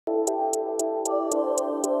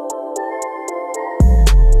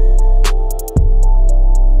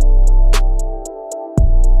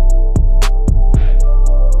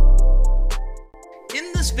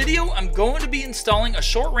I'm going to be installing a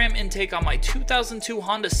short ram intake on my 2002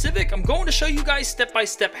 Honda Civic. I'm going to show you guys step by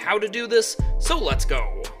step how to do this, so let's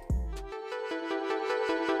go.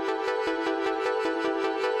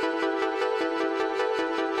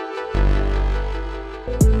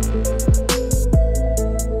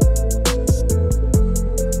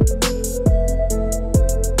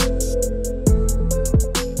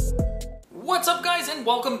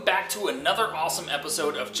 Welcome back to another awesome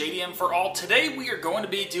episode of JDM for All. Today we are going to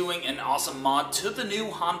be doing an awesome mod to the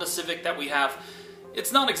new Honda Civic that we have.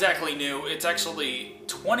 It's not exactly new, it's actually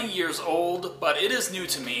 20 years old, but it is new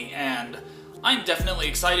to me and I'm definitely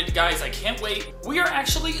excited, guys. I can't wait. We are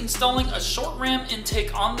actually installing a short ram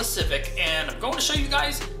intake on the Civic and I'm going to show you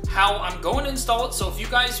guys how I'm going to install it. So if you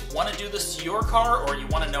guys want to do this to your car or you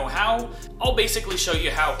want to know how, I'll basically show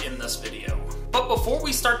you how in this video. But before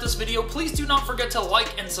we start this video, please do not forget to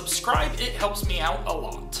like and subscribe. It helps me out a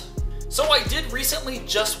lot. So I did recently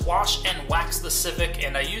just wash and wax the Civic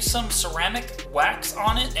and I used some ceramic wax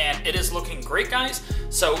on it and it is looking great, guys.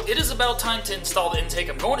 So it is about time to install the intake.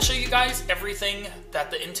 I'm going to show you guys everything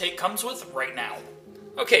that the intake comes with right now.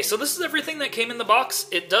 Okay, so this is everything that came in the box.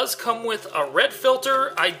 It does come with a red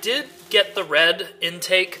filter. I did get the red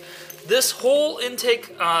intake. This whole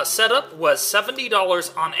intake setup was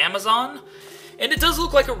 $70 on Amazon. And it does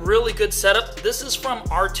look like a really good setup. This is from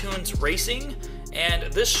R-Tunes Racing,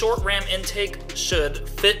 and this short ram intake should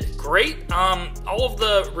fit great. All of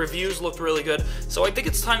the reviews looked really good, so I think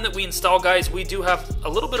it's time that we install, guys. We do have a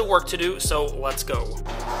little bit of work to do, so let's go.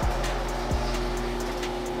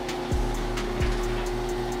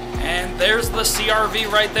 And there's the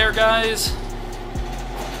CRV right there, guys.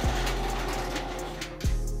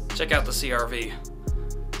 Check out the CRV.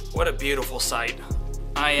 What a beautiful sight.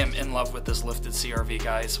 I am in love with this lifted CRV,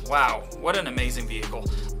 guys. Wow, what an amazing vehicle.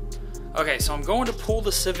 Okay, so I'm going to pull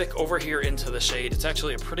the Civic over here into the shade. It's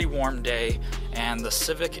actually a pretty warm day, and the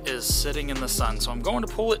Civic is sitting in the sun. So I'm going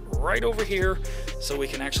to pull it right over here so we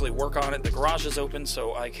can actually work on it. The garage is open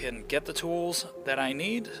so I can get the tools that I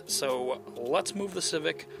need. So let's move the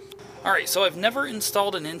Civic. Alright, so I've never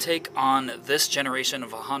installed an intake on this generation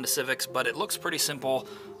of a Honda Civics, but it looks pretty simple.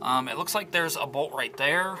 It looks like there's a bolt right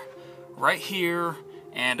there, right here,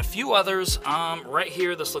 and a few others. Right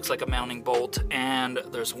here, this looks like a mounting bolt, and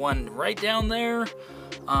there's one right down there,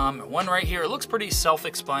 one right here. It looks pretty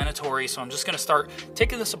self-explanatory, so I'm just going to start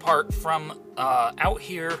taking this apart from out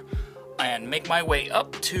here and make my way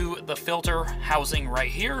up to the filter housing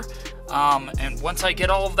right here. And once I get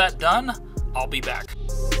all of that done, I'll be back.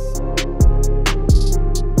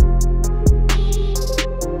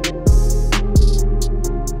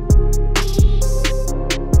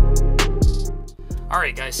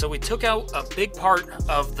 Alright guys, so we took out a big part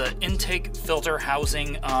of the intake filter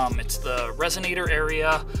housing. It's the resonator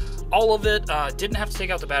area. All of it, didn't have to take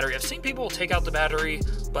out the battery. I've seen people take out the battery,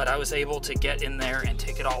 but I was able to get in there and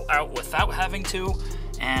take it all out without having to.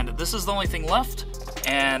 And this is the only thing left.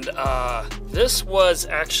 And this was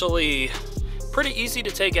actually pretty easy to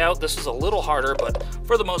take out. This was a little harder, but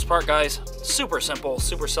for the most part, guys, super simple,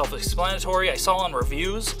 super self-explanatory. I saw on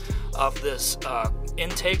reviews of this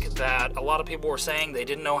intake that a lot of people were saying they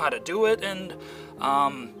didn't know how to do it, and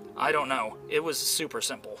I don't know. It was super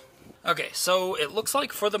simple. Okay, so it looks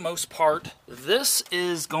like for the most part, this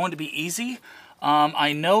is going to be easy.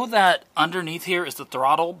 I know that underneath here is the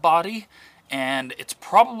throttle body, and it's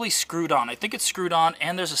probably screwed on. I think it's screwed on,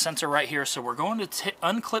 and there's a sensor right here, so we're going to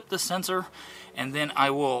unclip the sensor, and then I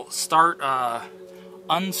will start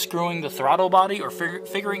unscrewing the throttle body or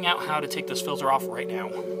figuring out how to take this filter off right now.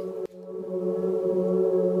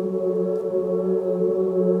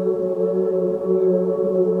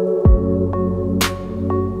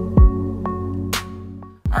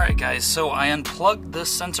 Alright guys, so I unplugged this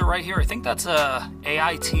sensor right here. I think that's a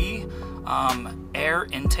AIT, air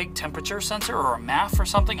intake temperature sensor, or a MAF or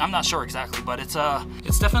something. I'm not sure exactly, but it's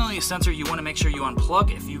definitely a sensor you want to make sure you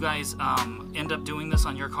unplug. If you guys end up doing this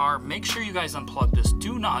on your car, make sure you guys unplug this.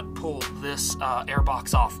 Do not pull this air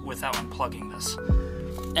box off without unplugging this.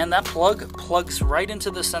 And that plug plugs right into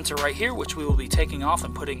the sensor right here, which we will be taking off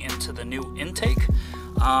and putting into the new intake.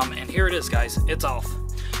 And here it is, guys. It's off.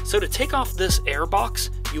 So to take off this air box,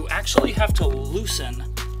 you actually have to loosen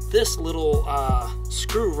this little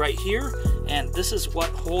screw right here, and this is what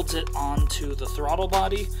holds it onto the throttle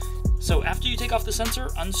body. So after you take off the sensor,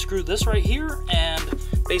 unscrew this right here, and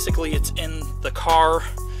basically it's in the car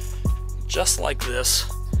just like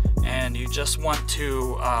this. And you just want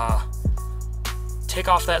to take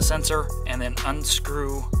off that sensor and then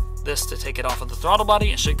unscrew this to take it off of the throttle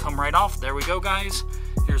body. It should come right off. There we go, guys.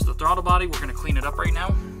 Here's the throttle body. We're going to clean it up right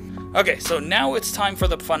now. Okay, so now it's time for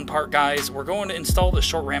the fun part, guys. We're going to install the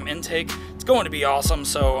short ram intake. It's going to be awesome,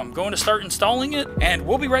 so I'm going to start installing it, and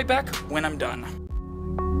we'll be right back when I'm done.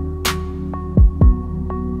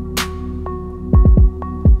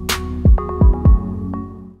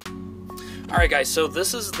 Alright guys, so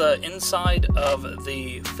this is the inside of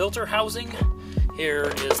the filter housing.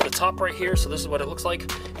 Here is the top right here, so this is what it looks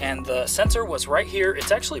like. And the sensor was right here.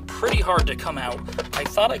 It's actually pretty hard to come out. I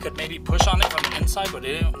thought I could maybe push on it from the inside, but I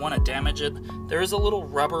didn't want to damage it. There is a little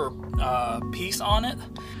rubber piece on it.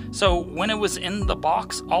 So when it was in the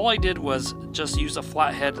box, all I did was just use a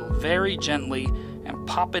flathead very gently and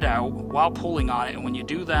pop it out while pulling on it. And when you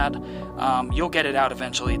do that, you'll get it out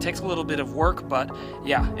eventually. It takes a little bit of work, but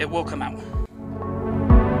yeah, it will come out.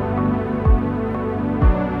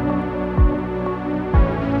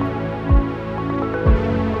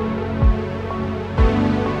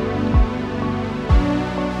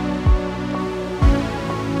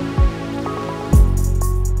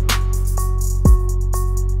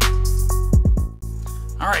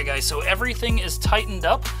 Alright guys, so everything is tightened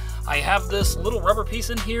up. I have this little rubber piece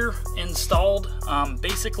in here installed.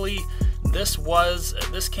 Basically,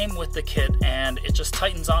 this came with the kit, and it just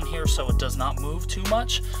tightens on here so it does not move too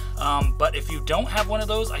much. But if you don't have one of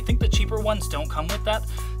those, I think the cheaper ones don't come with that,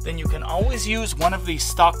 then you can always use one of these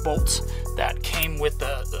stock bolts that came with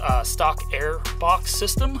the stock air box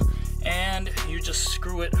system, and you just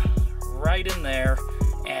screw it right in there,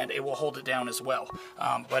 and it will hold it down as well.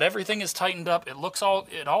 But everything is tightened up. It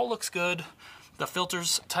all looks good. The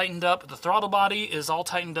filter's tightened up. The throttle body is all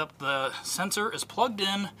tightened up. The sensor is plugged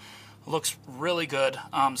in. Looks really good.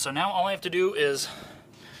 So now all I have to do is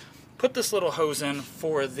put this little hose in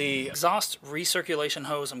for the exhaust recirculation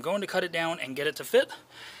hose. I'm going to cut it down and get it to fit,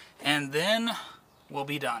 and then we'll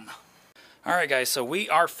be done. Alright guys, so we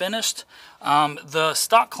are finished. The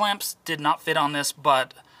stock clamps did not fit on this,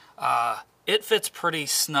 but it fits pretty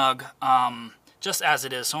snug, just as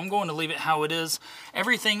it is. So I'm going to leave it how it is.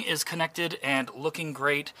 Everything is connected and looking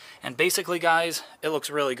great. And basically, guys, it looks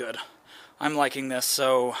really good. I'm liking this,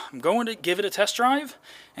 so I'm going to give it a test drive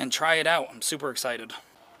and try it out. I'm super excited.